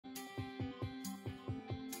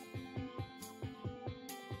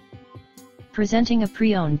Presenting a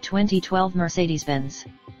pre-owned 2012 Mercedes-Benz.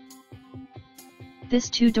 This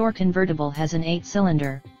two-door convertible has an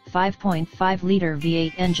 8-cylinder, 5.5-liter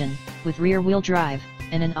V8 engine, with rear-wheel drive,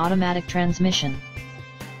 and an automatic transmission.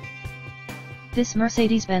 This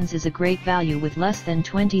Mercedes-Benz is a great value with less than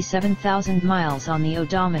 27,000 miles on the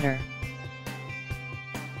odometer.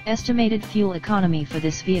 Estimated fuel economy for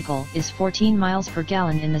this vehicle is 14 miles per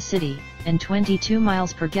gallon in the city, and 22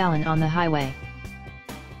 miles per gallon on the highway.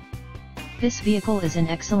 This vehicle is in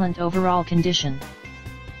excellent overall condition.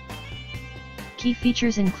 Key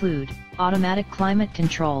features include automatic climate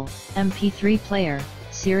control, MP3 player,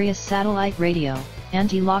 Sirius satellite radio,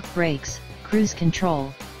 anti-lock brakes, cruise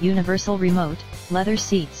control, universal remote, leather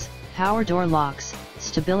seats, power door locks,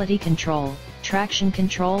 stability control, traction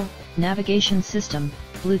control, navigation system,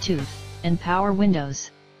 Bluetooth, and power windows.